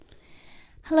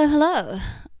Hello, hello.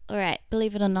 All right,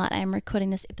 believe it or not, I'm recording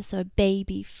this episode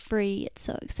baby free. It's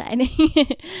so exciting.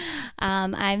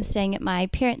 I'm staying at my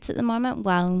parents' at the moment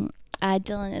while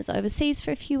Dylan is overseas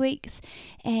for a few weeks,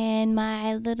 and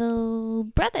my little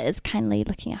brother is kindly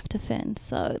looking after Fern,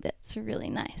 so that's really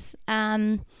nice.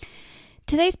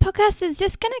 Today's podcast is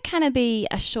just going to kind of be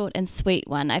a short and sweet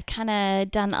one. I've kind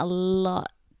of done a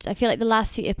lot. I feel like the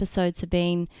last few episodes have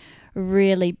been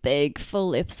really big,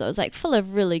 full episodes, like full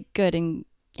of really good and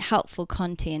helpful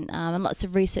content and lots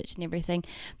of research and everything.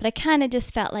 But I kind of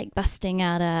just felt like busting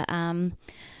out a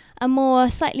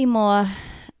slightly more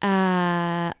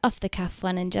off the cuff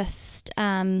one, and just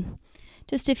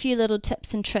a few little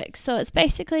tips and tricks. So it's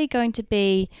basically going to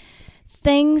be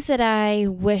things that I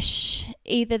wish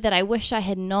I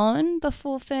had known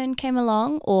before Fern came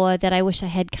along, or that I wish I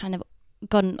had kind of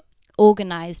gotten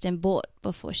organized and bought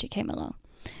before she came along.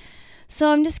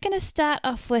 So I'm just going to start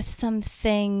off with some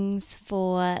things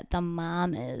for the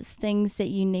mamas, things that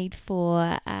you need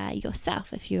for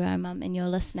yourself if you're a mum and you're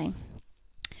listening.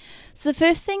 So the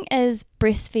first thing is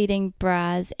breastfeeding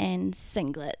bras and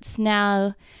singlets.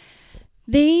 Now,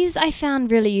 these I found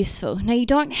really useful. Now, you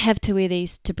don't have to wear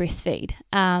these to breastfeed.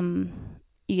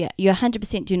 You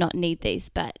 100% do not need these,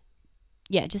 but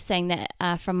yeah, just saying that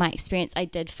from my experience, I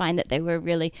did find that they were a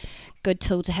really good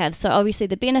tool to have. So obviously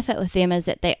the benefit with them is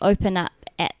that they open up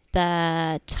at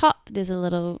the top. There's a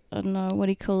little, I don't know, what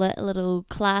do you call it, a little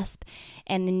clasp,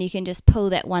 and then you can just pull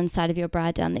that one side of your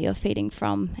bra down that you're feeding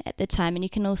from at the time. And you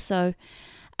can also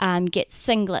get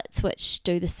singlets, which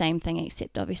do the same thing,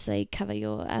 except obviously cover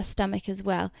your stomach as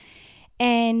well.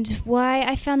 And why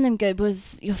I found them good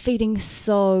was you're feeding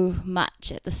so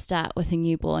much at the start with a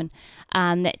newborn,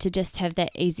 that to just have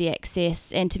that easy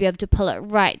access and to be able to pull it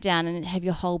right down and have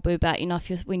your whole boob out,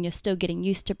 when you're still getting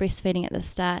used to breastfeeding at the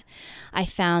start, I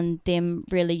found them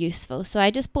really useful. So I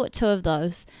just bought 2 of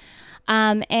those.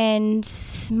 And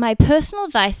my personal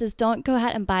advice is don't go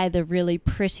out and buy the really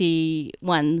pretty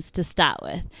ones to start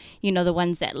with. The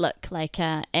ones that look like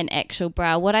an actual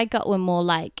bra. What I got were more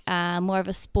like more of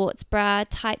a sports bra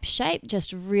type shape,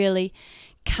 just really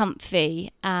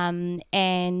comfy.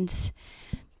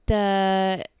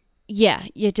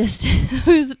 You're just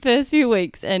those first few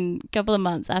weeks and couple of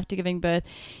months after giving birth,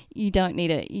 you don't need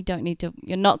it.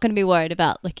 You're not going to be worried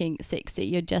about looking sexy.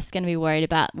 You're just going to be worried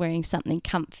about wearing something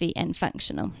comfy and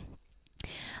functional.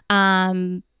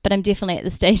 But I'm definitely at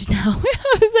the stage now where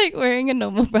I was like wearing a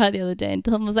normal bra the other day, and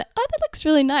Tom was like, "Oh, that looks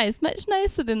really nice, much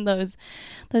nicer than those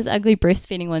ugly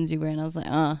breastfeeding ones you wear." And I was like,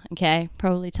 "Oh, okay,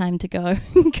 probably time to go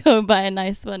buy a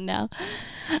nice one now."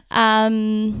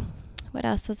 What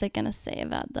else was I going to say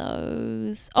about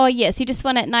those? Oh, yes, you just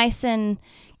want it nice and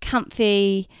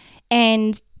comfy.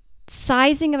 And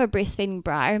sizing of a breastfeeding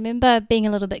bra, I remember being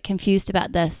a little bit confused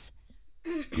about this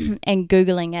and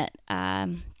Googling it,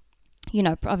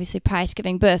 obviously prior to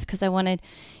giving birth, because I wanted,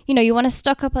 you want to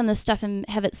stock up on this stuff and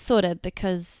have it sorted,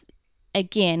 because,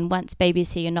 again, once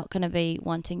baby's here, you're not going to be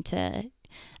wanting to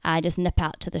just nip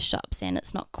out to the shops, and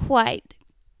it's not quite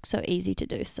so easy to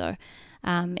do so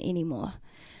anymore.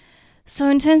 So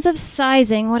in terms of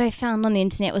sizing, what I found on the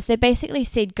internet was they basically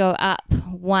said go up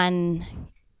 1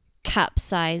 cup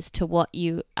size to what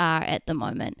you are at the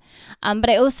moment. But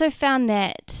I also found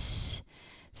that,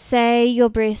 say your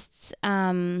breasts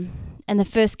in the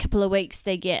first couple of weeks,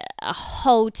 they get a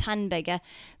whole ton bigger,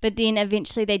 but then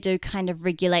eventually they do kind of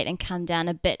regulate and come down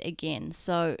a bit again.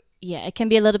 So yeah, it can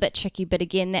be a little bit tricky, but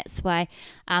again, that's why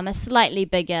a slightly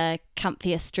bigger,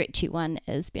 comfier, stretchy one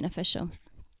is beneficial.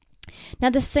 Now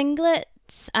the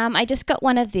singlets, I just got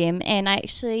one of them, and I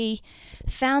actually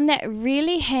found that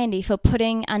really handy for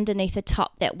putting underneath a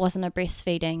top that wasn't a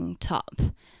breastfeeding top.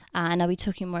 And I'll be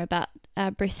talking more about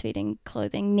breastfeeding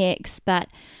clothing next, but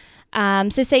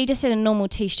so say you just had a normal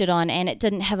t-shirt on and it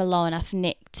didn't have a low enough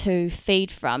neck to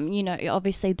feed from,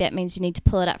 obviously that means you need to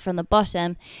pull it up from the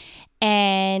bottom.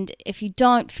 And if you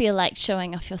don't feel like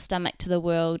showing off your stomach to the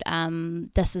world,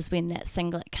 this is when that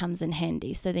singlet comes in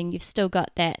handy. So then you've still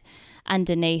got that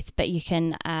underneath, but you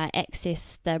can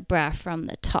access the bra from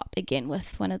the top again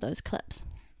with one of those clips.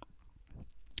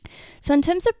 So in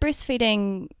terms of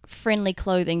breastfeeding friendly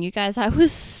clothing, you guys, I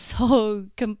was so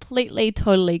completely,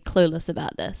 totally clueless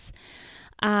about this.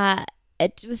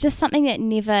 It was just something that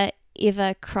never,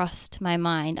 ever crossed my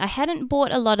mind. I hadn't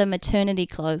bought a lot of maternity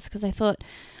clothes because I thought,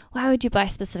 why would you buy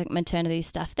specific maternity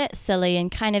stuff? That's silly. And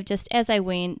kind of just as I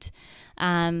went,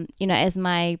 as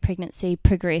my pregnancy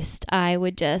progressed, I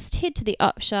would just head to the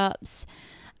op shops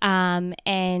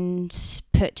and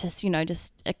purchase,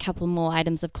 just a couple more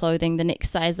items of clothing, the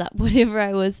next size up, whatever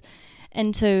I was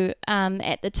into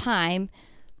at the time.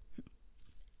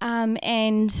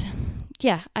 And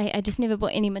I just never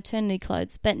bought any maternity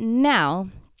clothes. But now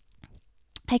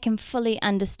I can fully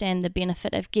understand the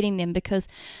benefit of getting them, because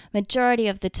majority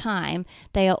of the time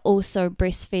they are also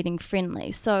breastfeeding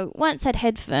friendly. So once I'd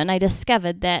had Finn, I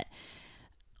discovered that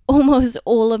almost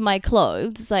all of my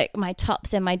clothes, like my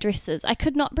tops and my dresses, I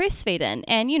could not breastfeed in.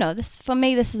 And this, for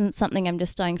me, this isn't something I'm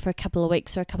just doing for a couple of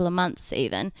weeks or a couple of months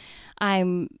even.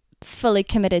 I'm fully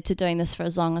committed to doing this for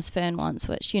as long as Fern wants,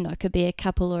 which could be a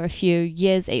couple or a few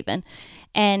years even.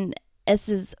 And this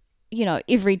is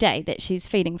every day that she's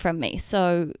feeding from me.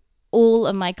 So all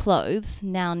of my clothes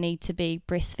now need to be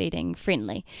breastfeeding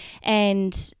friendly.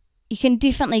 And you can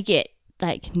definitely get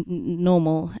like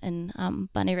normal and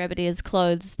Bunny Rabbit Ears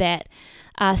clothes that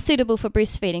are suitable for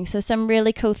breastfeeding. So some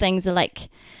really cool things are like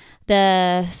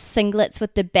the singlets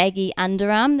with the baggy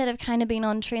underarm that have kind of been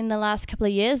on trend the last couple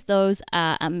of years. Those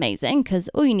are amazing because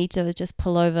all you need to do is just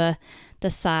pull over the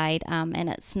side and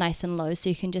it's nice and low, so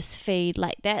you can just feed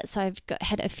like that. So I've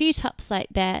had a few tops like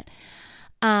that.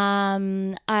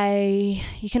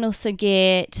 You can also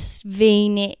get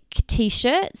V-neck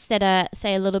t-shirts that are,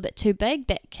 say, a little bit too big,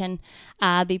 that can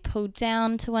be pulled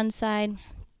down to one side.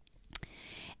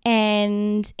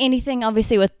 And anything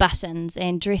obviously with buttons,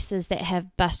 and dresses that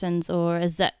have buttons or a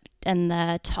zip in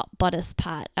the top bodice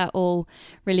part are all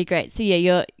really great. So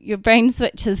yeah, your brain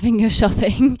switches when you're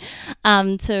shopping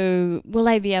to will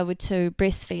I be able to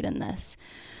breastfeed in this?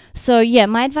 So yeah,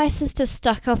 my advice is to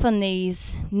stock up on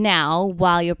these now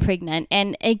while you're pregnant.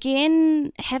 And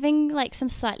again, having like some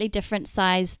slightly different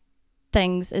size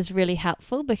things is really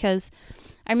helpful, because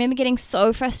I remember getting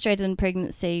so frustrated in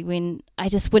pregnancy when I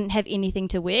just wouldn't have anything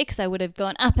to wear, because I would have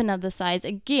gone up another size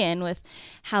again with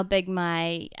how big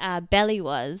my belly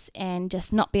was, and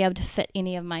just not be able to fit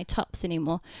any of my tops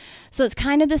anymore. So it's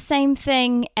kind of the same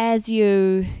thing as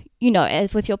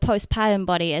as with your postpartum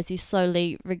body, as you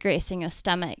slowly regress and your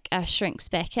stomach shrinks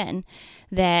back in,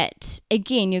 that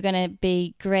again you're going to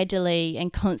be gradually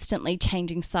and constantly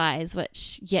changing size,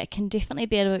 which can definitely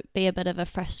be a bit of a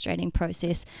frustrating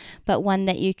process, but one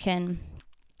that you can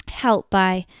help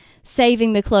by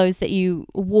saving the clothes that you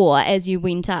wore as you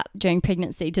went up during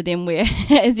pregnancy to then wear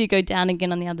as you go down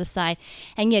again on the other side.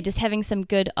 And just having some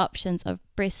good options of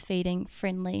breastfeeding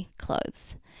friendly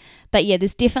clothes. But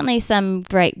there's definitely some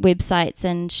great websites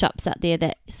and shops out there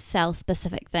that sell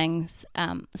specific things,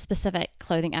 specific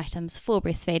clothing items for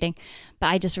breastfeeding. But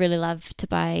I just really love to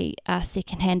buy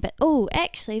secondhand. But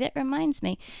actually, that reminds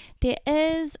me, there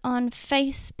is on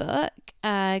Facebook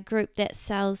a group that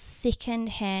sells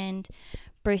secondhand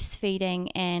breastfeeding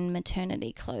and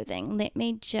maternity clothing. Let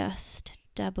me just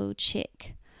double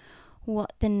check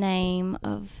what the name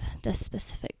of this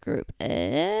specific group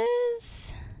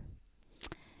is.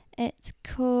 It's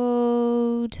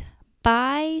called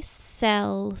Buy,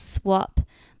 Sell, Swap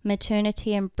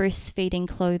Maternity and Breastfeeding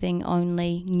Clothing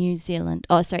Only New Zealand.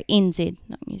 NZ,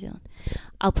 not New Zealand.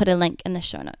 I'll put a link in the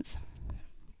show notes.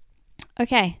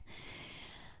 Okay.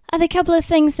 Other couple of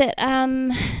things that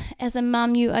as a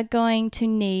mum you are going to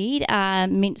need are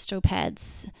menstrual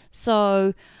pads.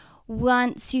 So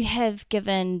once you have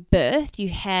given birth, you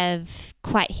have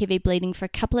quite heavy bleeding for a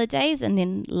couple of days, and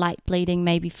then light bleeding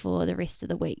maybe for the rest of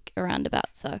the week around about.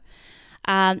 So,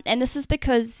 and this is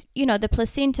because, the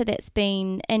placenta that's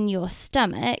been in your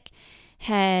stomach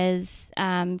has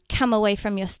come away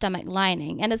from your stomach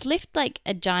lining, and it's left like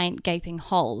a giant gaping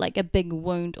hole, like a big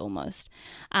wound almost.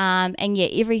 And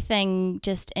everything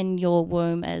just in your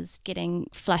womb is getting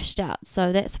flushed out.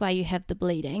 So that's why you have the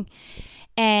bleeding.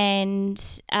 And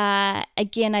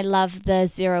again, I love the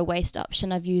zero waste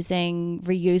option of using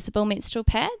reusable menstrual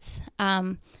pads.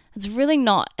 It's really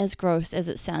not as gross as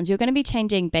it sounds. You're going to be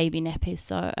changing baby nappies,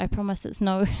 so I promise it's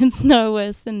no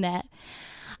worse than that.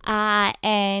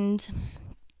 And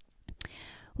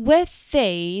with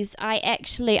these,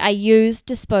 I used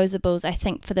disposables, I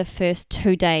think, for the first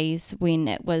 2 days when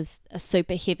it was a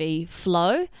super heavy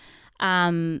flow.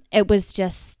 It was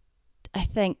just, I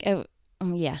think,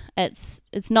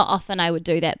 it's not often I would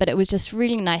do that, but it was just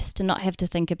really nice to not have to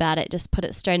think about it, just put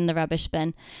it straight in the rubbish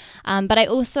bin. But I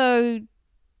also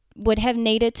would have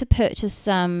needed to purchase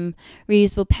some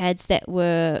reusable pads that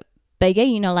were bigger,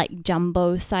 like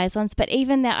jumbo size ones, but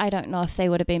even that, I don't know if they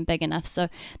would have been big enough. So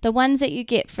the ones that you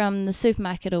get from the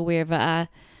supermarket or wherever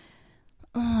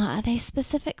are they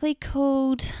specifically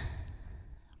called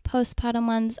postpartum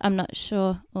ones? I'm not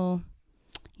sure.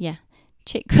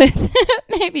 Check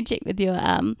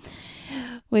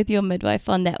with your midwife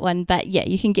on that one. But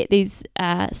you can get these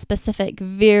specific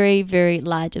very, very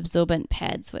large absorbent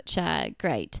pads, which are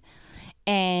great.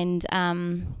 And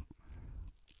I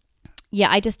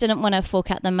just didn't want to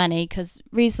fork out the money, because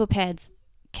reusable pads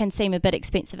can seem a bit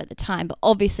expensive at the time, but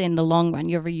obviously in the long run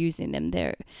you're reusing them,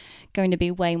 they're going to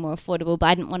be way more affordable. But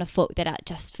I didn't want to fork that out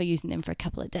just for using them for a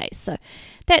couple of days, so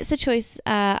that's the choice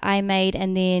I made.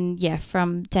 And then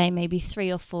from day maybe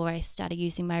 3 or 4 I started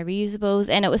using my reusables,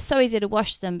 and it was so easy to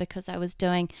wash them because I was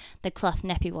doing the cloth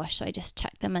nappy wash, so I just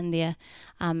chucked them in there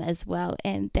as well,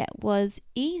 and that was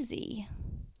easy.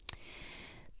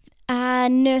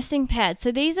 Nursing pads.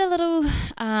 So these are little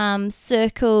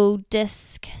circle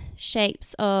disc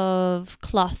shapes of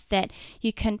cloth that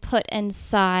you can put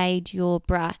inside your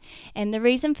bra. And the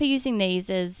reason for using these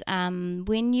is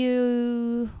when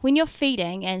you're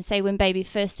feeding, and say when baby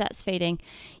first starts feeding,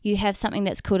 you have something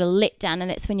that's called a letdown, and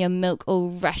that's when your milk all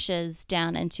rushes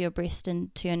down into your breast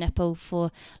and to your nipple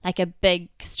for like a big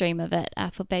stream of it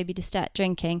for baby to start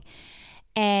drinking.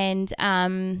 And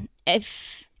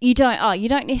if you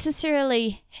don't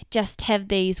necessarily just have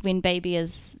these when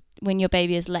your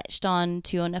baby is latched on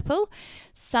to your nipple.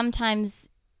 Sometimes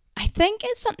I think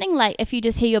it's something like if you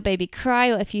just hear your baby cry,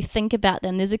 or if you think about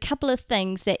them, there's a couple of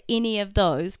things that any of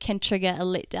those can trigger a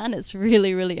letdown. It's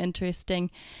really, really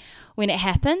interesting when it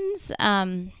happens.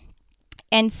 And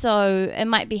so it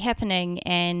might be happening,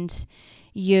 and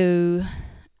your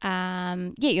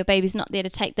baby's not there to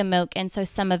take the milk, and so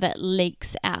some of it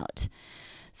leaks out.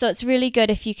 So it's really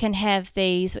good if you can have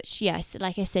these, which,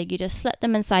 like I said, you just slip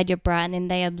them inside your bra, and then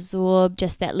they absorb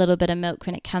just that little bit of milk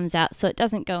when it comes out, so it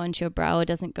doesn't go into your bra or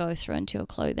doesn't go through into your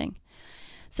clothing.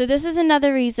 So this is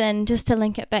another reason, just to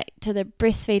link it back to the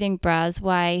breastfeeding bras,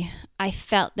 why I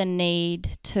felt the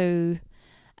need to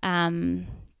wear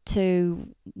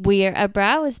a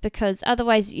bra, was because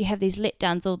otherwise you have these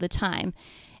letdowns all the time,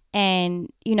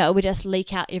 and it would just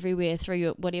leak out everywhere through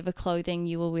whatever clothing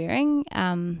you were wearing.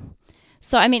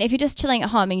 So, I mean, if you're just chilling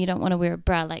at home and you don't want to wear a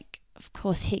bra, like, of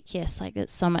course, heck yes, like,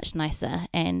 it's so much nicer.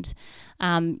 And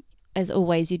as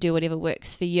always, you do whatever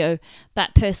works for you.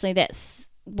 But personally, that's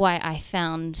why I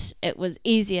found it was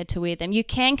easier to wear them. You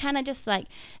can kind of just like,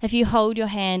 if you hold your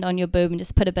hand on your boob and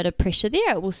just put a bit of pressure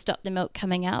there, it will stop the milk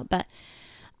coming out. But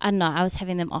I don't know, I was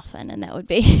having them often, and that would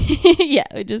be, it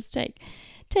would just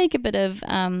take a bit of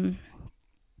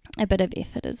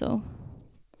effort is all.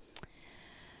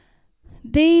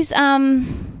 These,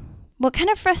 what kind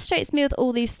of frustrates me with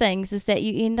all these things is that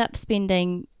you end up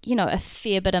spending, a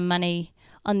fair bit of money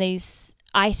on these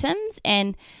items.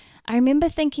 And I remember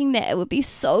thinking that it would be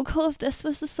so cool if this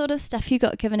was the sort of stuff you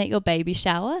got given at your baby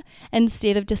shower,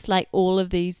 instead of just like all of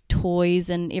these toys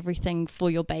and everything for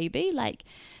your baby. Like,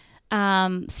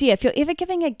 if you're ever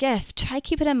giving a gift, try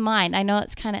keep it in mind. I know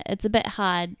it's a bit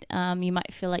hard. You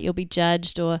might feel like you'll be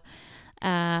judged, or,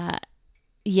 I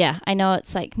know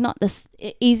it's like not the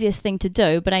easiest thing to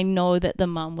do, but I know that the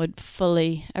mum would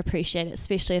fully appreciate it,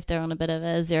 especially if they're on a bit of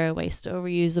a zero waste or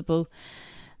reusable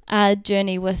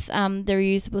journey with the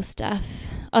reusable stuff.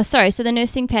 Oh, sorry. So the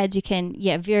nursing pads, you can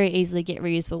very easily get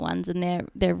reusable ones, and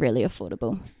they're really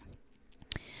affordable.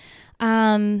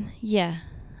 I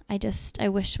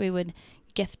wish we would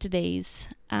gift these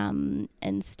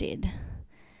instead,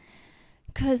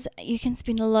 because you can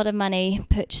spend a lot of money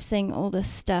purchasing all this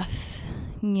stuff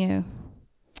new.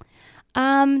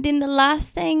 Then the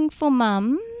last thing for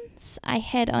mums I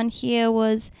had on here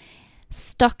was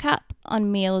stock up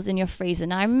on meals in your freezer.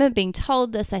 Now, I remember being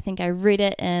told this. I think I read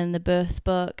it in the birth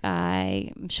book.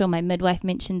 I'm sure my midwife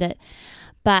mentioned it,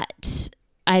 but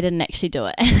I didn't actually do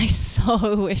it, and I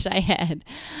so wish I had,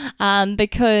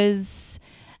 because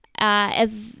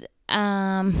what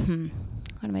am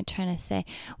I trying to say?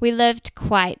 We lived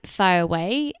quite far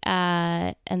away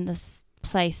in this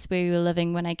place where we were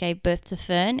living when I gave birth to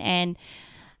Fern, and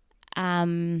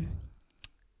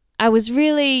I was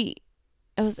really,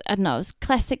 it was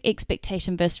classic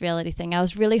expectation versus reality thing. I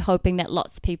was really hoping that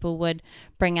lots of people would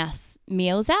bring us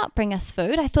meals out, bring us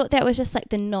food. I thought that was just like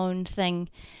the known thing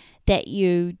that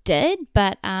you did,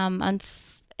 but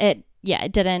it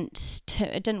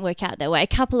didn't work out that way. A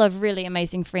couple of really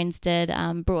amazing friends did,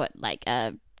 brought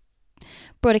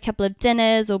a couple of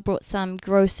dinners or brought some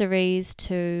groceries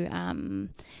to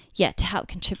help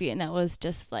contribute, and that was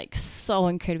just like so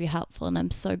incredibly helpful, and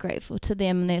I'm so grateful to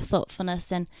them and their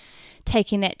thoughtfulness and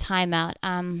taking that time out.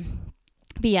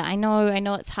 But I know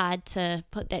it's hard to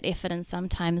put that effort in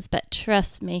sometimes, but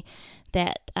trust me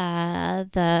that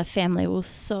the family will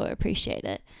so appreciate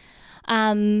it.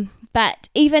 But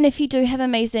even if you do have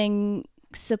amazing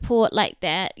support like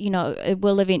that, it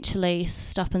will eventually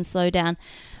stop and slow down.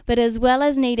 But as well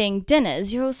as needing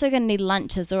dinners, you're also going to need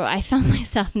lunches, or I found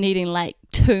myself needing like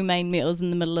 2 main meals in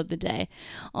the middle of the day.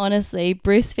 Honestly,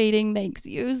 breastfeeding makes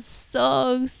you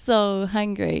so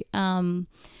hungry.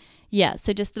 yeah,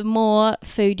 so just the more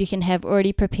food you can have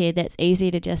already prepared that's easy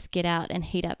to just get out and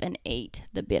heat up and eat,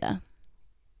 the better.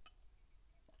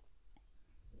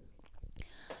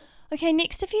 Okay,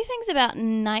 next a few things about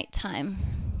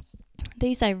nighttime.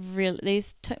 These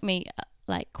took me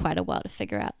like quite a while to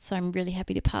figure out, so I'm really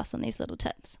happy to pass on these little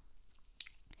tips.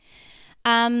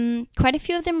 Quite a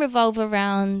few of them revolve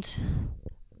around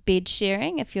bed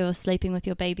sharing if you're sleeping with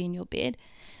your baby in your bed.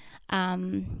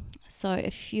 So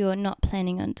if you're not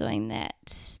planning on doing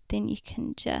that, then you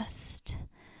can just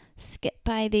skip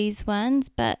by these ones.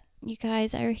 But you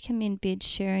guys, I recommend bed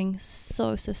sharing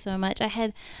so much. I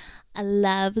had a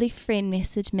lovely friend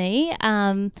message me,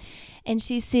 and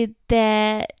she said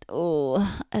that,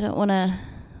 I don't want to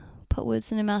put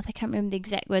words in her mouth. I can't remember the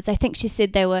exact words. I think she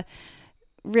said they were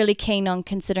really keen on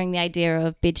considering the idea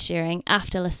of bed sharing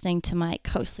after listening to my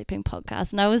co-sleeping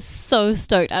podcast, and I was so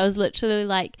stoked. I was literally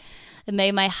like, it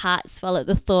made my heart swell at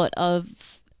the thought of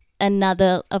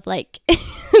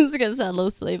it's gonna sound a little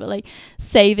silly, but like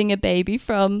saving a baby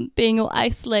from being all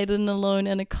isolated and alone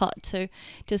in a cot to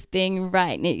just being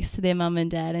right next to their mum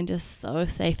and dad and just so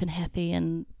safe and happy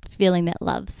and feeling that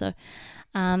love. So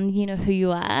you know who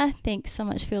you are. Thanks so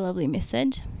much for your lovely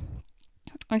message.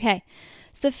 Okay,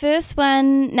 so the first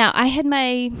one, now I had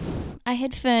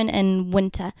Fern in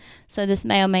winter, so this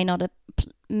may or may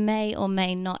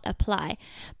not apply,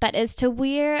 but is to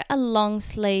wear a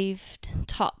long-sleeved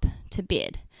top to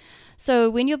bed. So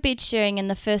when you're bed sharing in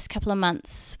the first couple of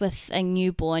months with a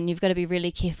newborn, you've got to be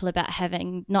really careful about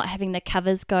not having the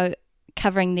covers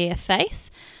covering their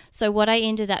face. So what I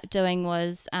ended up doing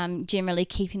was generally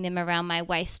keeping them around my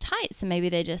waist height, so maybe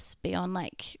they just be on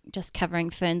like just covering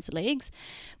Fern's legs.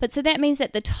 But so that means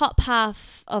that the top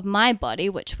half of my body,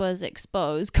 which was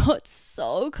exposed, got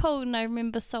so cold, and I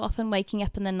remember so often waking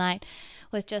up in the night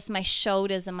with just my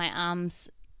shoulders and my arms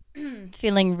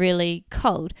feeling really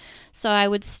cold. So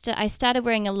I started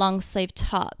wearing a long sleeve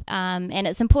top, and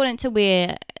it's important to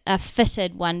wear a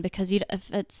fitted one because if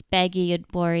it's baggy,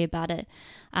 you'd worry about it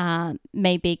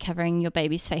maybe covering your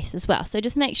baby's face as well. So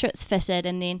just make sure it's fitted,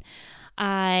 and then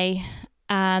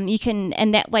you can,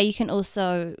 and that way you can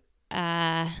also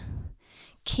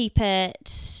keep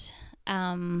it.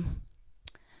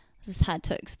 This is hard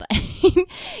to explain.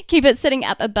 Keep it sitting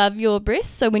up above your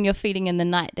breasts, so when you're feeding in the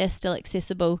night, they're still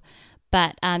accessible.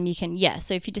 But you can,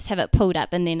 so if you just have it pulled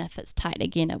up, and then if it's tight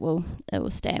again, it will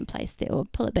stay in place there, or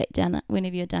pull it back down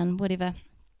whenever you're done, whatever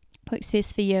works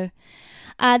best for you.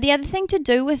 The other thing to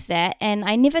do with that, and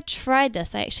I never tried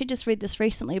this, I actually just read this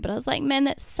recently, but I was like, man,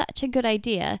 that's such a good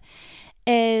idea,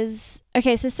 is,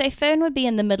 okay, so say Fern would be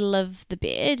in the middle of the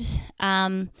bed,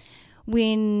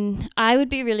 when I would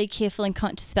be really careful and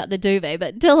conscious about the duvet,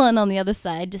 but Dylan on the other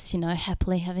side, just,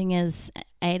 happily having his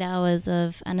 8 hours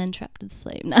of uninterrupted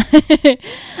sleep. No.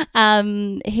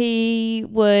 He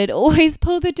would always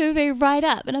pull the duvet right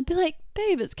up, and I'd be like,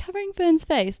 babe, it's covering Fern's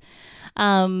face.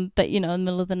 But, in the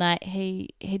middle of the night,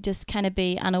 he'd just kind of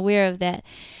be unaware of that.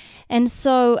 And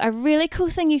so a really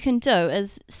cool thing you can do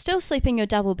is still sleep in your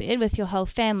double bed with your whole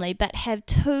family, but have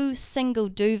 2 single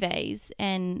duvets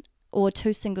or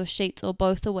 2 single sheets, or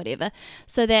both, or whatever,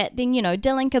 so that then,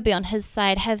 Dylan could be on his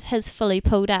side, have his fully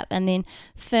pulled up, and then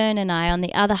Fern and I on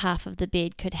the other half of the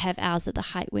bed could have ours at the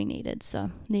height we needed.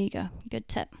 So there you go. Good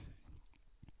tip.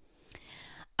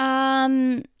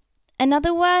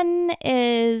 Another one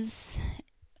is,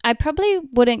 I probably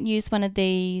wouldn't use one of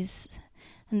these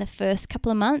in the first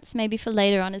couple of months, maybe for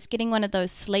later on, is getting one of those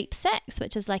sleep sacks,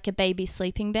 which is like a baby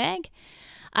sleeping bag.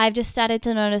 I've just started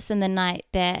to notice in the night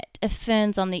that if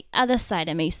Fern's on the other side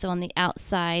of me, so on the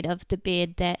outside of the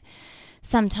bed, that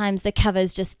sometimes the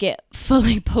covers just get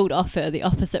fully pulled off her, the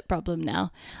opposite problem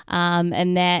now,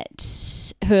 and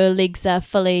that her legs are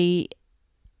fully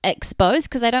exposed,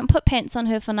 because I don't put pants on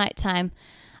her for nighttime,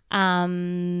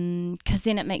 because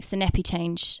then it makes the nappy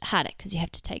change harder, because you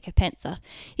have to take her pants off.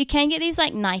 You can get these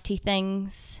like nighty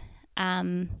things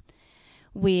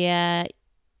where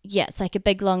it's like a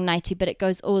big long nightie, but it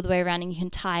goes all the way around and you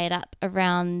can tie it up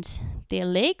around their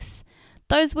legs.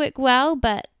 Those work well,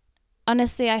 but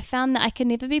honestly, I found that I could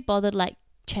never be bothered like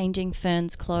changing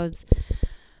Fern's clothes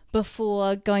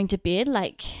before going to bed.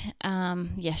 Like,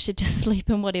 she'd just sleep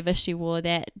in whatever she wore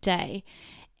that day.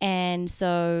 And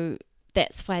so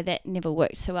that's why that never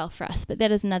worked so well for us. But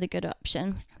that is another good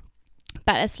option.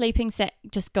 But a sleeping sack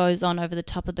just goes on over the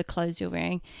top of the clothes you're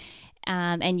wearing.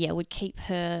 And would keep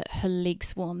her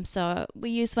legs warm. So we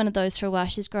used one of those for a while.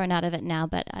 She's grown out of it now,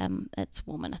 but it's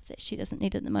warm enough that she doesn't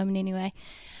need it at the moment anyway.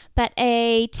 But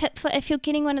a tip for if you're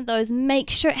getting one of those, make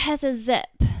sure it has a zip,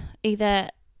 either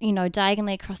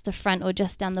diagonally across the front or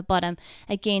just down the bottom,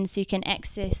 again, so you can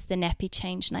access the nappy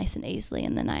change nice and easily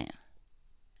in the night.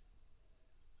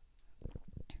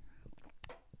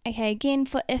 Okay, again,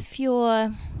 for if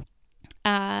you're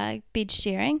bed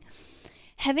sharing,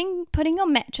 putting your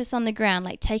mattress on the ground,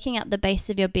 like taking out the base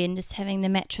of your bed and just having the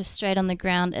mattress straight on the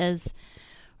ground is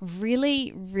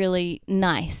really, really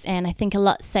nice, and I think a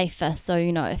lot safer. So,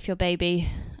 if your baby,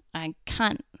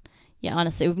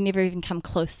 honestly, we've never even come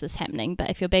close to this happening, but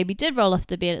if your baby did roll off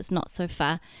the bed, it's not so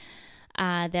far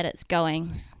that it's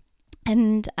going.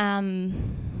 And,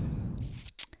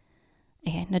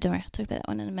 okay, no, don't worry, I'll talk about that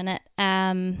one in a minute.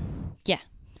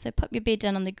 So pop your bed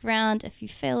down on the ground if you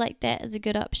feel like that is a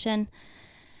good option.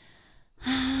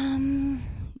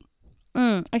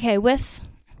 Okay, with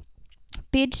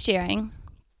bed sharing,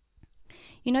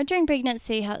 during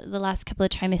pregnancy, how the last couple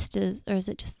of trimesters, or is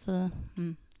it just the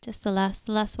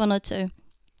last one or two,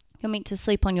 you're meant to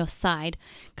sleep on your side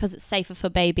because it's safer for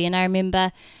baby. And I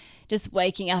remember just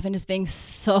waking up and just being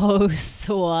so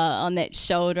sore on that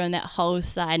shoulder and that whole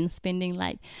side, and spending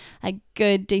like a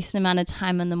good decent amount of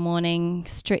time in the morning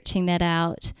stretching that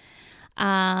out.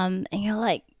 And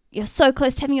you're so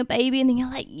close to having your baby, and then you're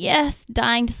like, yes,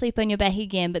 dying to sleep on your back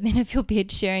again. But then if you're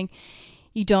bed sharing,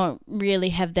 you don't really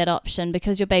have that option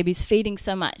because your baby's feeding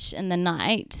so much in the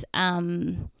night,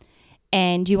 and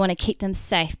you want to keep them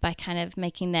safe by kind of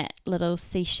making that little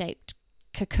C-shaped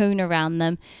cocoon around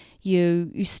them.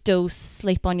 You still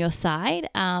sleep on your side,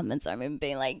 and so I remember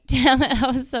being like, damn it,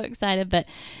 I was so excited, but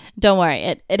don't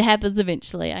worry, it happens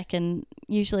eventually. I can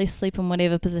usually sleep in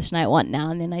whatever position I want now,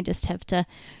 and then I just have to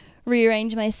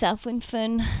rearrange myself when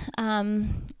Finn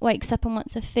wakes up and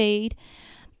wants a feed.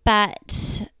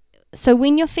 But so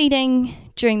when you're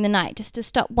feeding during the night, just to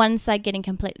stop one side getting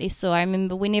completely sore, I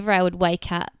remember whenever I would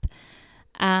wake up,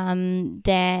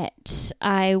 that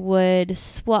I would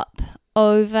swap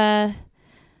over.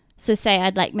 So say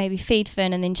I'd like maybe feed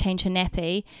Finn and then change her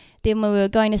nappy. Then when we were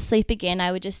going to sleep again,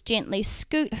 I would just gently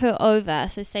scoot her over.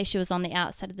 So say she was on the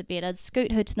outside of the bed, I'd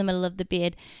scoot her to the middle of the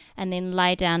bed and then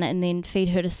lie down and then feed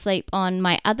her to sleep on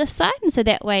my other side. And so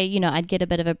that way, I'd get a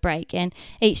bit of a break. And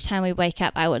each time we wake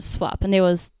up, I would swap. And there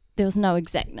was no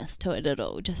exactness to it at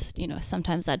all. Just,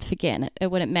 sometimes I'd forget and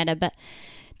it wouldn't matter. But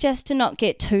just to not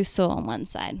get too sore on one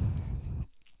side.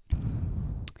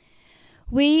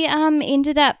 We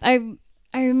ended up...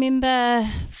 I remember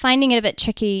finding it a bit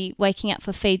tricky waking up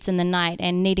for feeds in the night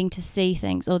and needing to see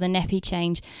things or the nappy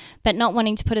change, but not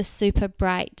wanting to put a super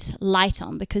bright light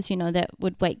on because, that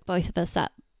would wake both of us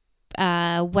up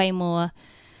way more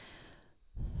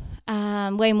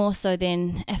so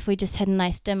than if we just had a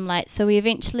nice dim light. So we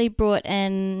eventually brought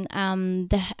in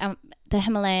the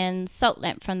Himalayan salt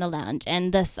lamp from the lounge,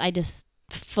 and this I just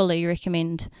fully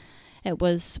recommend. It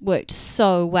worked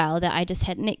so well that I just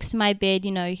had next to my bed.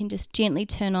 You can just gently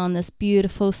turn on this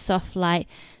beautiful soft light,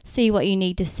 see what you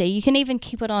need to see. You can even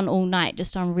keep it on all night,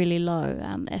 just on really low,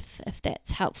 if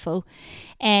that's helpful.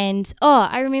 And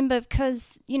I remember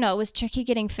because it was tricky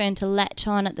getting Fern to latch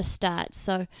on at the start,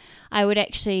 so I would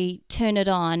actually turn it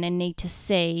on and need to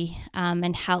see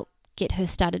and help get her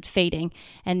started feeding,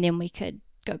 and then we could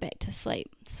go back to sleep.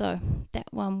 So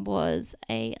that one was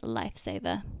a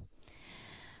lifesaver.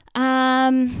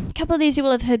 A couple of these you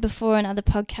will have heard before in other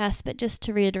podcasts, but just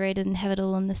to reiterate it and have it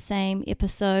all in the same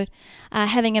episode,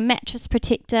 having a mattress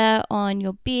protector on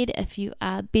your bed if you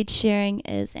are bed sharing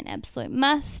is an absolute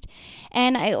must.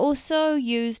 And I also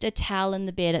used a towel in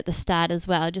the bed at the start as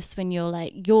well, just when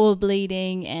you're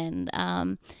bleeding and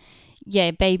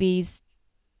baby's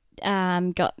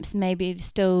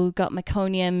still got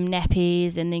meconium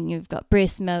nappies, and then you've got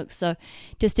breast milk. So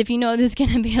just if there's going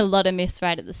to be a lot of mess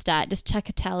right at the start, just chuck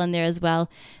a towel in there as well.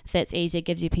 If that's easier,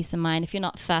 gives you peace of mind. If you're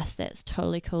not fussed, that's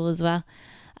totally cool as well.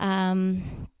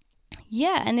 And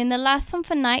then the last one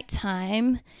for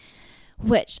nighttime,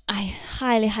 which I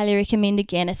highly, highly recommend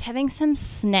again, is having some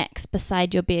snacks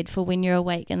beside your bed for when you're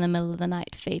awake in the middle of the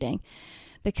night feeding.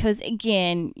 Because,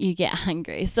 again, you get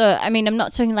hungry. So, I'm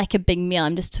not talking like a big meal.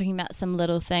 I'm just talking about some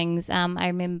little things. I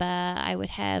remember I would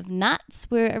have nuts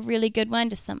were a really good one,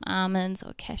 just some almonds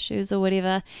or cashews or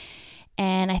whatever.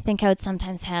 And I think I would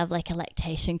sometimes have like a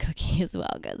lactation cookie as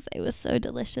well because they were so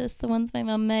delicious, the ones my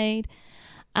mum made.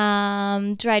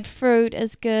 Dried fruit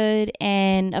is good.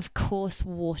 And, of course,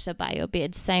 water by your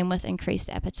bed. Same with increased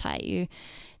appetite. You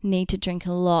need to drink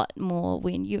a lot more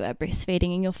when you are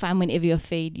breastfeeding, and you'll find whenever you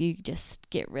feed you just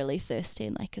get really thirsty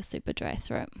and like a super dry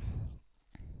throat.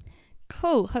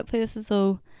 Cool, hopefully this has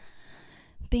all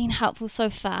been helpful so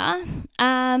far.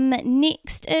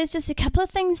 Next is just a couple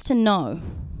of things to know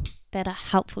that are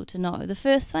helpful to know. The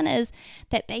first one is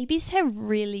that babies have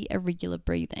really irregular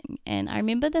breathing, and I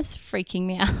remember this freaking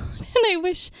me out and I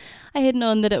wish I had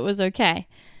known that it was okay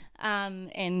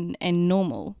and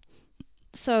normal.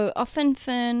 So often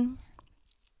Fern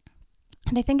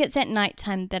And I think it's at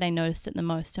nighttime that I noticed it the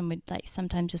most, and would like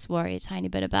sometimes just worry a tiny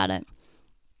bit about it.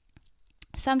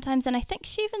 Sometimes, and I think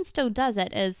she even still does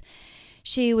it, is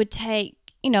she would take,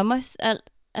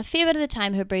 a fair bit of the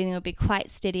time her breathing would be quite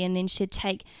steady, and then she'd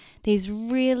take these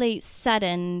really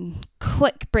sudden,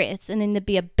 quick breaths, and then there'd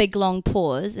be a big long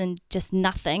pause and just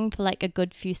nothing for like a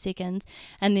good few seconds,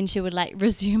 and then she would like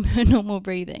resume her normal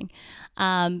breathing.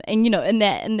 And in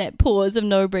that pause of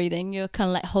no breathing, you're kind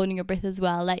of like holding your breath as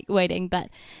well, like waiting, but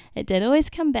it did always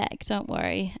come back, don't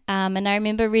worry. And I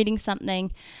remember reading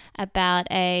something about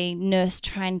a nurse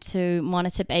trying to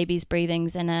monitor babies'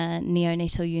 breathings in a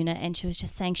neonatal unit, and she was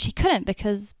just saying she couldn't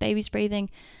because babies'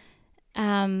 breathing,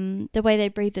 the way they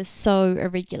breathe is so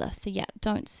irregular. So yeah,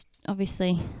 don't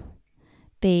obviously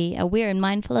be aware and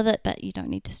mindful of it, but you don't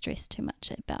need to stress too much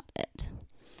about it.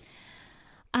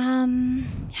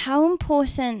 How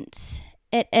important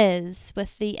it is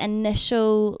with the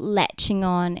initial latching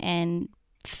on and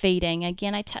feeding.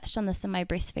 Again, I touched on this in my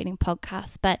breastfeeding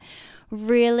podcast, but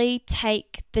really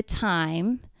take the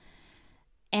time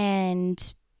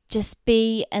and just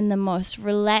be in the most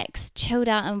relaxed, chilled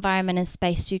out environment and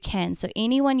space you can. So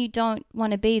anyone you don't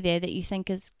want to be there that you think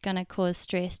is going to cause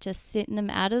stress, just send them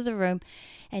out of the room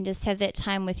and just have that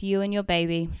time with you and your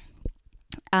baby.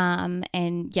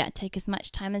 Take as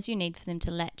much time as you need for them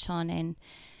to latch on and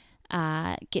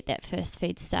get that first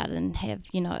feed started, and have,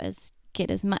 get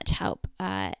as much help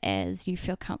as you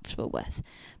feel comfortable with,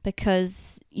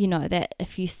 because you know that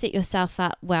if you set yourself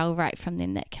up well right from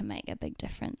then, that can make a big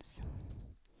difference.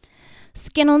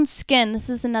 Skin on skin, this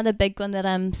is another big one that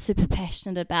I'm super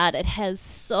passionate about. It has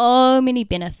so many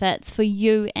benefits for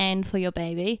you and for your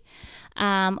baby.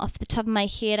 Off the top of my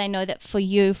head, I know that for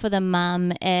you, for the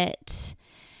mum, it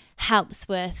helps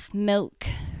with milk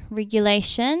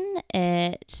regulation.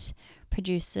 It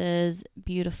produces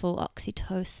beautiful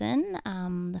oxytocin,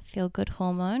 the feel-good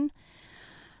hormone.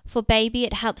 For baby,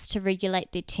 it helps to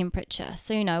regulate their temperature.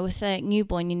 So, with a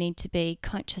newborn, you need to be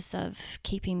conscious of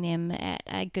keeping them at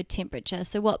a good temperature.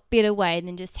 So what better way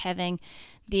than just having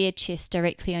their chest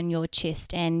directly on your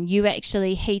chest, and you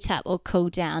actually heat up or cool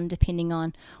down depending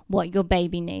on what your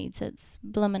baby needs. It's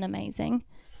blimmin' amazing.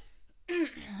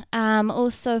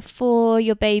 Also for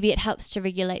your baby, it helps to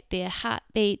regulate their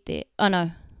heartbeat. Maybe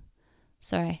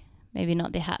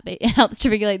not their heartbeat. It helps to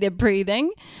regulate their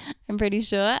breathing, I'm pretty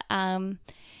sure.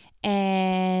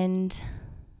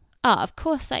 Of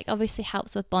course, obviously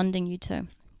helps with bonding you two.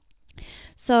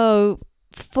 So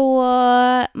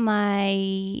for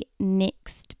my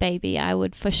next baby, I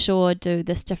would for sure do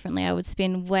this differently. I would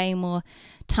spend way more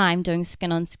time doing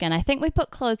skin on skin. I think we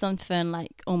put clothes on Fern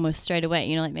almost straight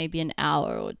away, maybe an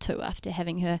hour or two after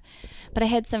having her. But I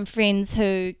had some friends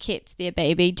who kept their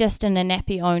baby just in a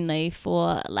nappy only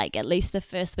for at least the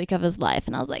first week of his life.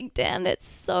 And I was like, damn, that's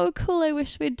so cool. I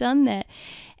wish we'd done that.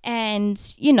 And,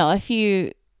 if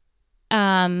you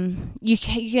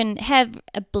can have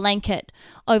a blanket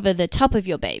over the top of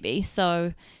your baby.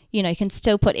 So, you can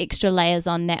still put extra layers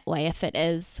on that way if it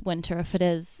is winter, if it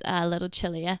is a little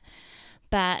chillier.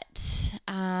 But,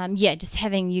 just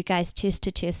having you guys chest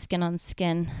to chest, skin on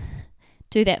skin,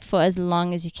 do that for as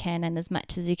long as you can and as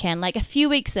much as you can. A few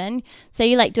weeks in, say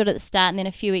you do it at the start, and then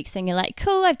a few weeks in, you're like,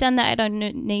 cool, I've done that. I don't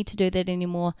need to do that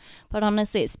anymore. But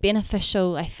honestly, it's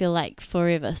beneficial, I feel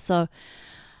forever. So,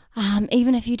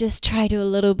 even if you just try to a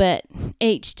little bit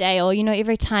each day, or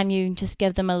every time you just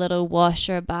give them a little wash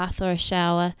or a bath or a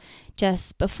shower,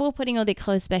 just before putting all their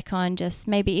clothes back on, just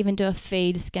maybe even do a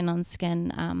feed skin on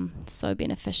skin. So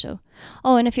beneficial.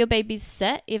 Oh, and if your baby's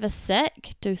ever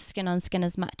sick, do skin on skin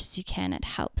as much as you can. It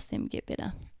helps them get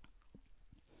better.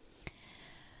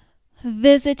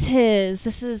 Visitors,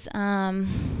 this is a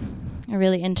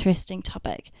really interesting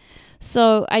topic.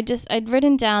 So I'd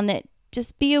written down that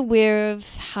just be aware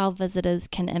of how visitors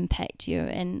can impact you,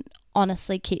 and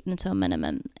honestly keep them to a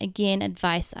minimum. Again,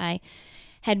 advice I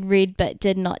had read but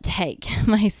did not take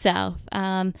myself.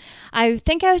 I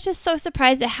think I was just so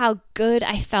surprised at how good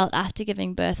I felt after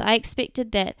giving birth. I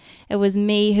expected that it was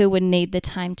me who would need the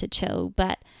time to chill,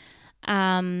 but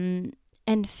in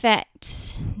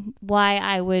fact, why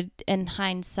I would, in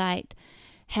hindsight,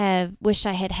 have wish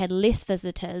I had less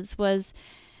visitors was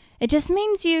it just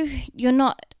means you're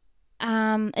not.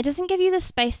 It doesn't give you the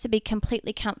space to be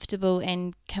completely comfortable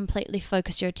and completely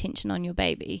focus your attention on your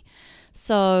baby.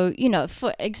 So,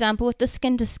 for example, with the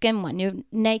skin to skin one, you're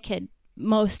naked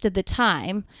most of the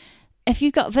time. if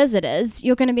you've got visitors,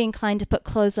 you're going to be inclined to put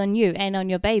clothes on you and on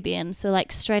your baby. And so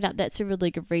like straight up, that's a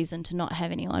really good reason to not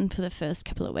have anyone for the first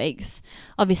couple of weeks.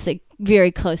 Obviously,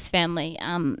 very close family,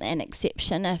 an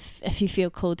exception if you feel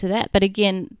called to that. But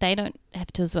again, they don't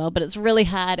have to as well. But it's really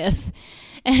hard if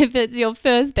it's your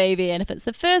first baby and if it's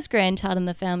the first grandchild in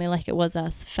the family like it was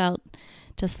us. Felt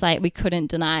just like we couldn't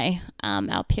deny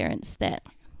our parents that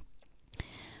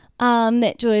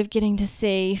joy of getting to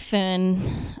see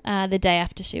Fern the day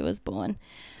after she was born.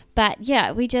 But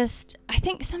yeah, I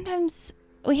think sometimes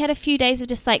we had a few days of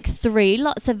just like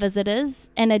lots of visitors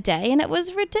in a day, and it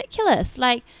was ridiculous.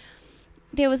 Like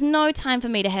there was no time for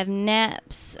me to have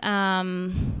naps,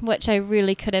 which I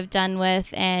really could have done with.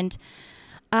 And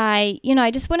I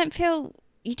just wouldn't feel,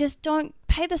 you just don't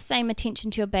pay the same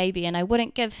attention to your baby, and I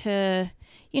wouldn't give her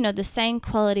the same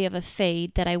quality of a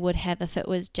feed that I would have if it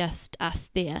was just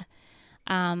us there.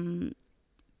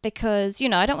 Because,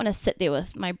 I don't want to sit there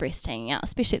with my breast hanging out,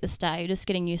 especially at the start. You're just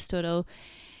getting used to it all.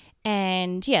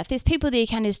 And yeah, if there's people there, you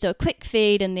can just do a quick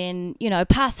feed and then,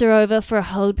 pass her over for a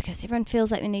hold because everyone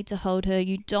feels like they need to hold her.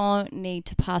 You don't need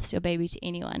to pass your baby to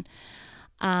anyone.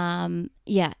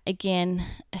 Again,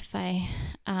 if I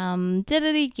did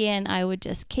it again, I would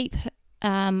just keep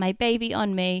my baby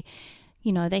on me.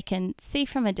 They can see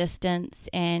from a distance,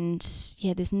 and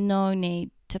there's no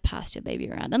need to pass your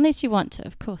baby around unless you want to,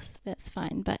 of course, that's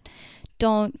fine, but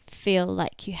don't feel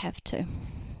like you have to.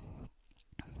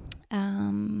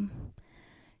 I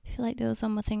feel like there was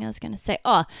one more thing I was going to say.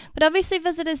 But obviously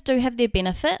visitors do have their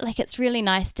benefit. Like it's really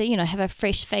nice to, have a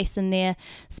fresh face in there,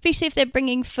 especially if they're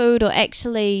bringing food or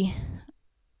actually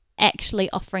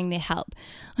offering their help.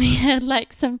 We had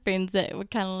like some friends that were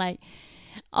kind of like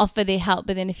offer their help,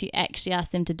 but then if you actually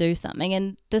ask them to do something,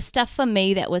 and the stuff for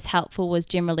me that was helpful was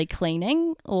generally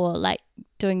cleaning or like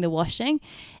doing the washing,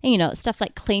 and it's stuff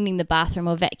like cleaning the bathroom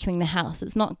or vacuuming the house.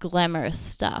 It's not glamorous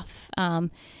stuff. And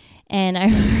I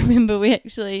remember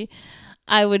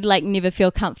I would like never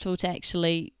feel comfortable to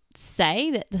actually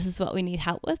say that this is what we need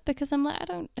help with, because I'm like,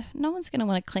 no one's going to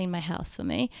want to clean my house for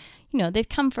me. They've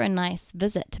come for a nice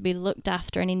visit to be looked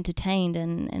after and entertained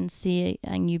and see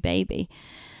a new baby.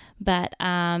 But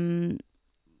I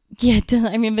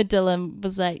remember Dylan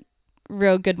was like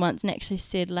real good once and actually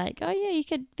said like, oh yeah, you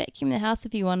could vacuum the house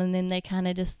if you want. And then they kind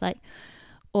of just like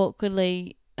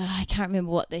awkwardly, I can't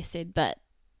remember what they said, but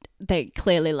they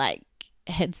clearly like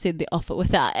had said the offer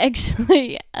without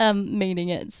actually meaning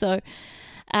it. So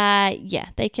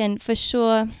they can for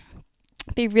sure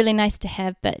be really nice to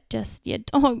have, but just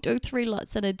don't do 3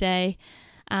 lots in a day.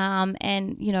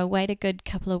 And wait a good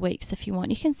couple of weeks if you want.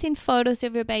 You can send photos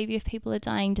of your baby if people are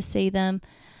dying to see them.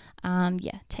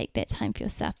 Take that time for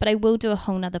yourself. But I will do a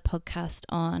whole nother podcast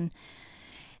on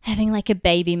having like a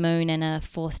baby moon in a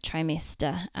 4th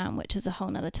trimester, which is a whole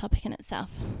nother topic in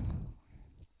itself.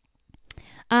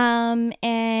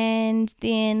 And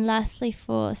then lastly,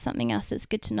 for something else that's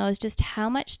good to know is just how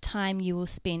much time you will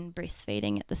spend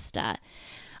breastfeeding at the start.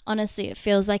 Honestly, it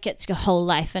feels like it's your whole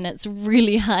life, and it's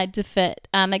really hard to fit.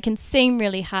 It can seem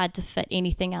really hard to fit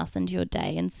anything else into your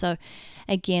day. And so,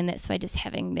 again, that's why just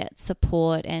having that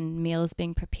support and meals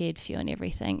being prepared for you and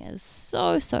everything is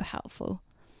so, so helpful.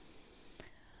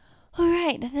 All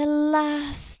right, the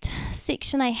last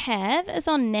section I have is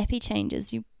on nappy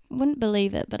changes. You wouldn't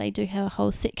believe it, but I do have a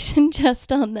whole section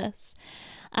just on this.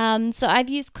 So I've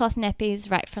used cloth nappies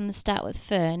right from the start with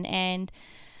Fern, and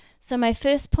so my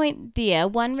first point there,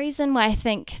 one reason why I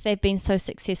think they've been so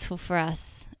successful for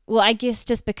us, well, I guess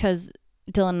just because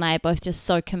Dylan and I are both just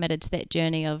so committed to that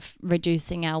journey of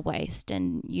reducing our waste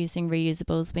and using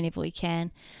reusables whenever we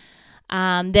can,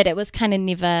 that it was kind of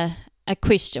never a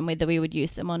question whether we would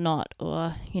use them or not.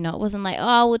 Or, it wasn't like,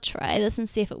 oh, we'll try this and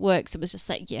see if it works. It was just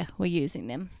like, yeah, we're using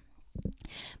them.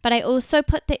 But I also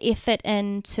put the effort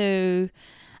into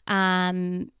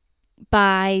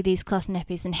buy these cloth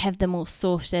nappies and have them all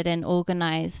sorted and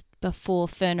organised before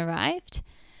Fern arrived.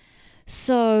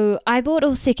 So I bought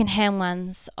all secondhand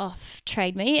ones off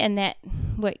Trade Me, and that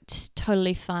worked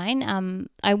totally fine.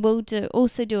 I will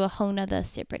also do a whole nother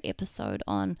separate episode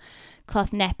on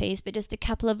cloth nappies, but just a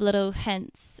couple of little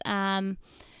hints. When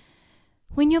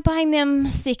you're buying them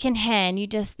secondhand,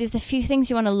 there's a few things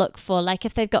you want to look for. Like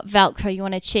if they've got Velcro, you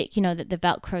want to check, that the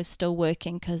Velcro is still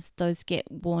working, because those get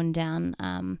worn down.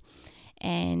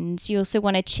 And you also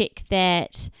want to check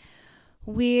that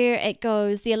where it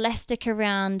goes, the elastic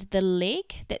around the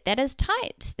leg, that is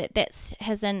tight, that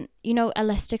hasn't,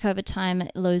 elastic over time,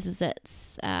 it loses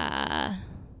its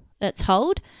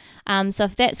hold. So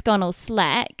if that's gone all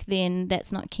slack, then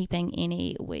that's not keeping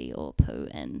any wee or poo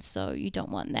in, so you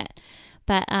don't want that.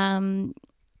 But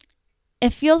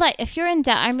if you're in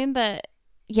doubt, I remember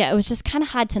it was just kind of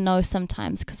hard to know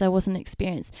sometimes because I wasn't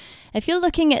experienced. If you're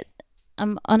looking at,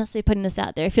 I'm honestly putting this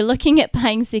out there, if you're looking at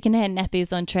buying secondhand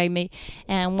nappies on Trade Me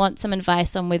and want some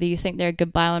advice on whether you think they're a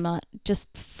good buy or not,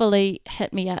 just fully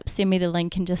hit me up, send me the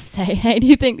link and just say, hey, do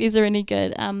you think these are any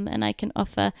good? And I can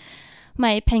offer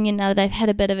my opinion now that I've had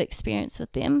a bit of experience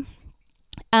with them.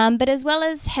 But as well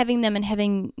as having them and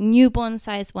having newborn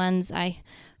size ones, I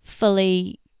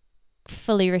fully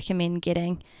recommend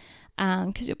getting,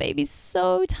 because your baby's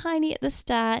so tiny at the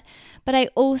start. But I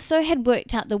also had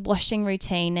worked out the washing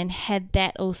routine and had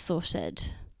that all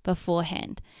sorted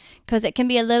beforehand, because it can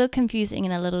be a little confusing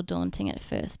and a little daunting at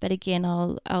first. But again,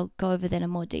 I'll go over that in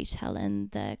more detail in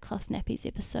the cloth nappies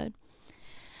episode.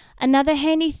 Another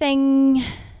handy thing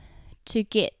to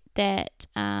get that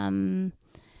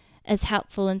is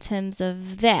helpful in terms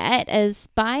of that is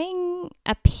buying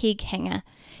a peg hanger.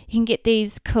 You can get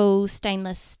these cool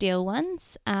stainless steel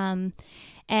ones, and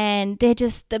they're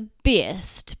just the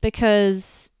best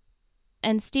because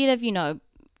instead of,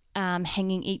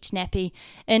 hanging each nappy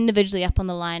individually up on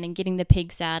the line and getting the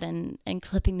pegs out and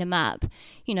clipping them up,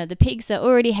 the pegs are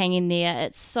already hanging there.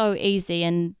 It's so easy,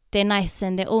 and they're nice,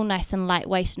 and they're all nice and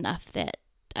lightweight enough that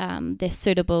they're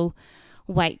suitable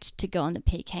weight to go on the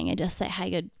peg hanger, just like how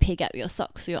you'd peg up your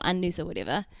socks or your undies or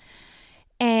whatever.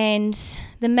 And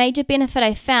the major benefit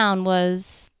I found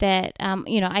was that,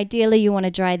 ideally you want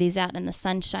to dry these out in the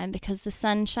sunshine, because the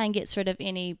sunshine gets rid of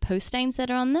any poo stains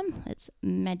that are on them. It's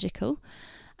magical.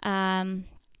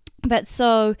 But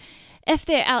so if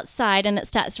they're outside and it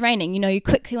starts raining, you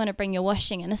quickly want to bring your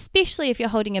washing in, especially if you're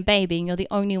holding a baby and you're the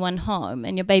only one home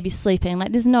and your baby's sleeping.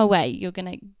 Like, there's no way you're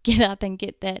going to get up and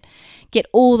get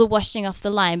all the washing off the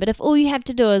line. But if all you have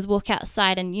to do is walk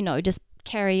outside and, just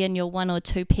carry in your 1 or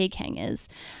 2 peg hangers,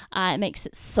 it makes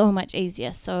it so much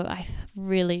easier. So I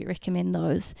really recommend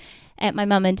those. At my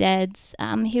mum and dad's,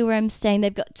 here where I'm staying,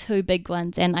 they've got 2 big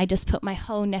ones, and I just put my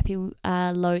whole nappy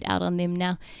load out on them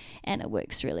now, and it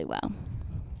works really well.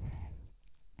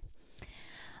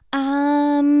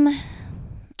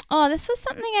 This was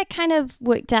something I kind of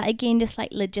worked out, again, just like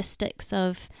logistics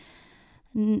of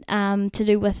to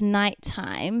do with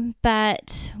nighttime.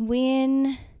 But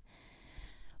when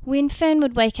Fern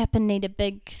would wake up and need a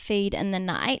big feed in the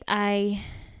night, I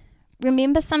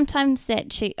remember sometimes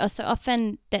that so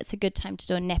often that's a good time to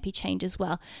do a nappy change as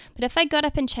well. But if I got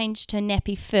up and changed her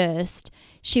nappy first,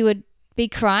 she would be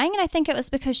crying, and I think it was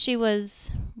because she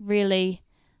was really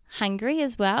hungry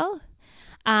as well.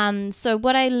 So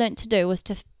what I learnt to do was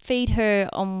to feed her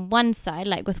on one side,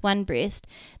 like with one breast,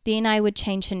 then I would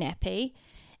change her nappy,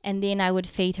 and then I would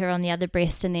feed her on the other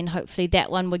breast, and then hopefully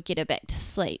that one would get her back to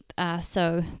sleep.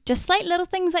 So just like little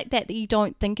things like that you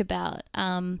don't think about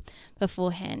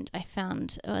beforehand, I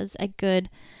found it was a good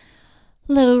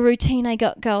little routine I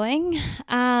got going.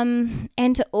 And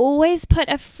to always put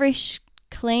a fresh,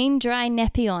 clean, dry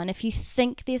nappy on if you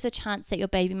think there's a chance that your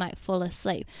baby might fall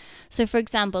asleep. So for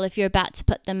example, if you're about to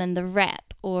put them in the wrap,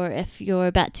 or if you're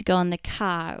about to go in the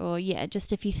car, or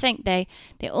just if you think they're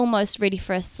almost ready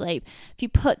for a sleep, if you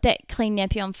put that clean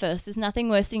nappy on first, there's nothing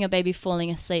worse than your baby falling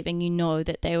asleep and you know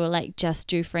that they were like just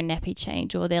due for a nappy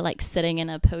change, or they're like sitting in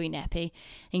a pooey nappy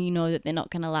and you know that they're not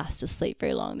going to last asleep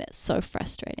very long. That's so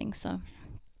frustrating. So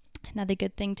another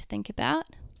good thing to think about.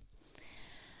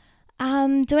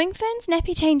 Doing Fern's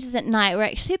nappy changes at night were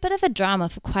actually a bit of a drama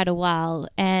for quite a while,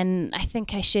 and I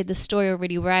think I shared the story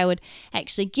already, where I would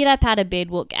actually get up out of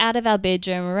bed, walk out of our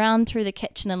bedroom, around through the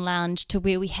kitchen and lounge to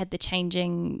where we had the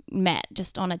changing mat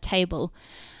just on a table,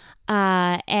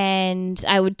 and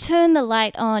I would turn the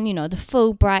light on, the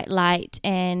full bright light,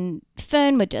 and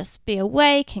Fern would just be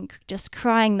awake and just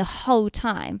crying the whole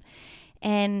time.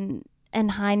 And in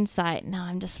hindsight, now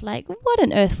I'm just like, what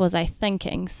on earth was I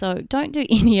thinking? So don't do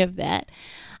any of that.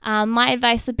 My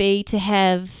advice would be to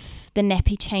have the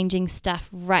nappy changing stuff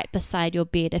right beside your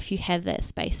bed if you have that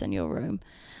space in your room.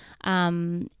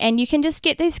 And you can just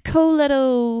get these cool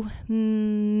little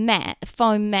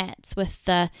foam mats with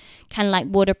the kind of like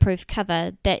waterproof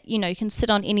cover that, you can sit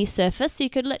on any surface. So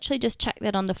you could literally just chuck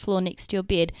that on the floor next to your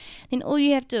bed. Then all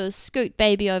you have to do is scoot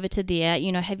baby over to there,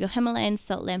 have your Himalayan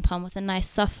salt lamp on with a nice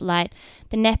soft light,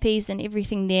 the nappies and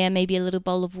everything there, maybe a little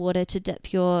bowl of water to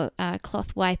dip your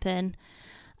cloth wipe in,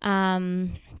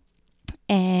 and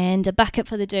a bucket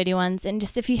for the dirty ones. And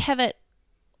just if you have it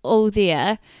all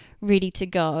there, ready to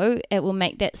go, it will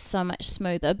make that so much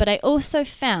smoother. But I also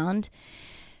found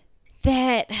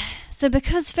So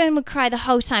because Fern would cry the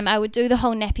whole time, I would do the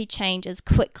whole nappy change as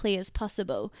quickly as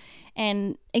possible.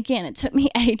 And again, it took me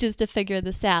ages to figure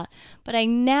this out. But I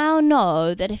now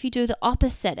know that if you do the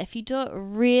opposite, if you do it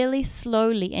really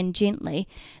slowly and gently,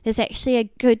 there's actually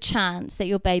a good chance that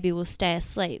your baby will stay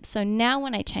asleep. So now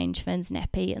when I change Fern's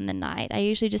nappy in the night, I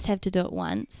usually just have to do it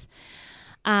once.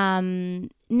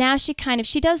 Now she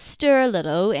does stir a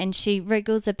little and she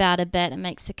wriggles about a bit and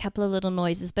makes a couple of little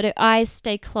noises, but her eyes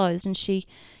stay closed and she's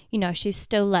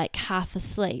still like half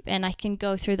asleep, and I can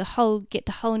go through get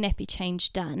the whole nappy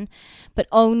change done, but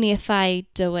only if I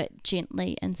do it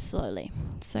gently and slowly.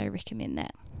 So I recommend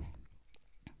that.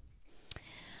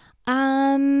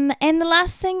 And the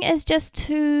last thing is just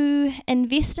to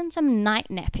invest in some night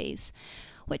nappies,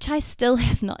 which I still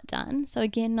have not done. So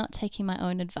again, not taking my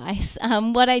own advice.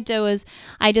 What I do is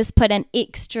I just put an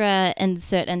extra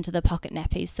insert into the pocket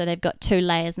nappies. So they've got 2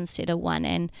 layers instead of 1.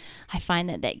 And I find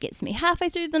that gets me halfway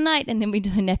through the night, and then we do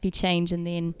a nappy change and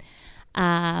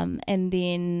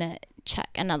then chuck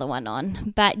another one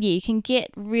on. But yeah, you can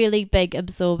get really big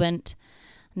absorbent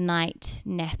night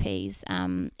nappies.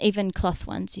 Even cloth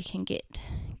ones, you can get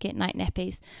night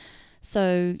nappies.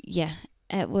 So yeah,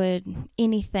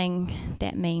 anything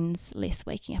that means less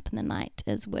waking up in the night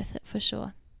is worth it for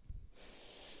sure.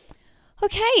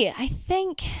 Okay, I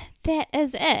think that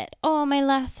is it.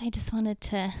 I just wanted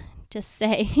to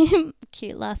say,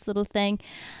 cute last little thing,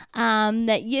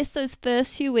 that yes, those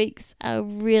first few weeks are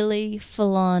really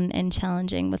full on and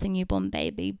challenging with a newborn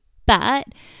baby, but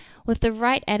with the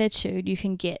right attitude, you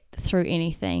can get through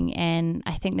anything. And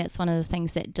I think that's one of the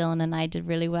things that Dylan and I did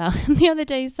really well. And the other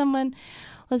day, someone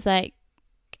was like,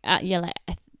 I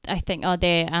think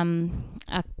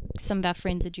some of our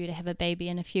friends are due to have a baby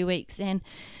in a few weeks, and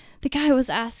the guy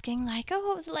was asking like,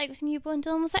 what was it like with newborn?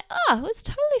 Dylan was like, it was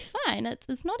totally fine.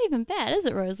 It's not even bad, is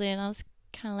it, Rosalie? And I was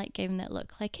kind of like, gave him that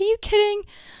look like, are you kidding?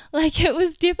 Like, it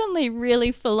was definitely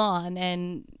really full on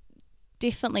and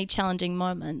definitely challenging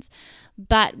moments,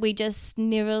 but we just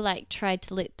never like tried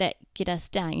to let that get us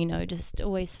down, just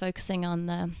always focusing on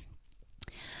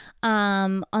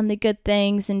the good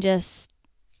things and just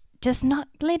not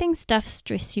letting stuff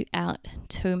stress you out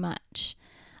too much.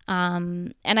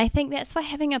 And I think that's why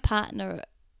having a partner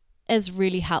is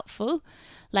really helpful.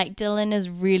 Like, Dylan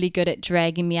is really good at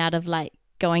dragging me out of like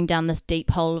going down this deep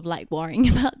hole of like worrying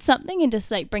about something and just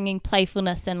like bringing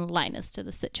playfulness and lightness to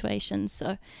the situation.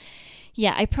 So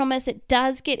yeah, I promise it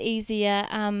does get easier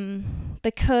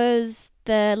because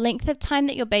the length of time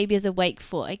that your baby is awake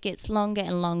for, it gets longer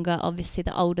and longer, obviously,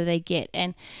 the older they get.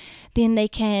 And then they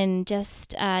can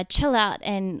just chill out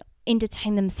and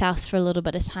entertain themselves for a little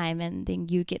bit of time, and then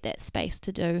you get that space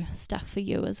to do stuff for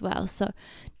you as well. So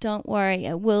don't worry,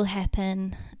 it will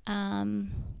happen.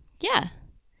 Yeah.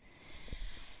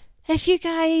 If you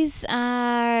guys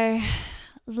are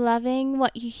loving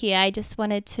what you hear, I just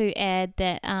wanted to add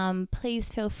that please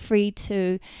feel free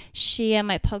to share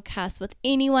my podcast with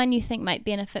anyone you think might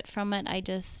benefit from it. I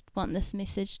just want this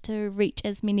message to reach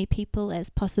as many people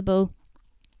as possible.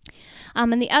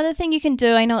 And the other thing you can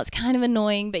do, I know it's kind of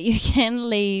annoying, but you can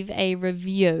leave a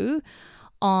review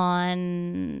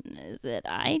on, is it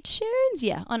iTunes?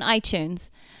 Yeah, on iTunes.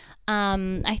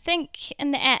 I think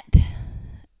in the app,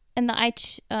 in the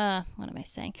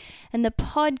in the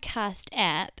podcast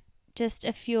app, just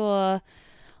if you're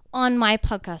on my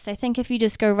podcast, I think if you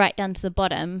just go right down to the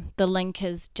bottom, the link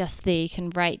is just there. You can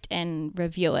rate and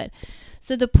review it.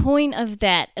 So the point of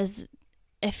that is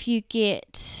if you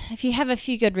have a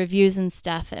few good reviews and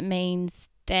stuff, it means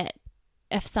that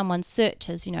if someone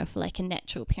searches, for like a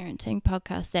natural parenting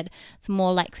podcast, that it's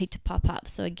more likely to pop up.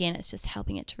 So again, it's just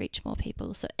helping it to reach more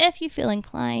people. So if you feel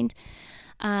inclined,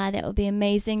 that would be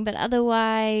amazing. But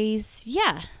otherwise,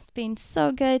 yeah, it's been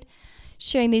so good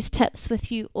sharing these tips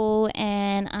with you all,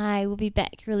 and I will be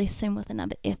back really soon with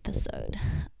another episode.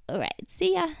 All right,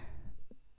 see ya.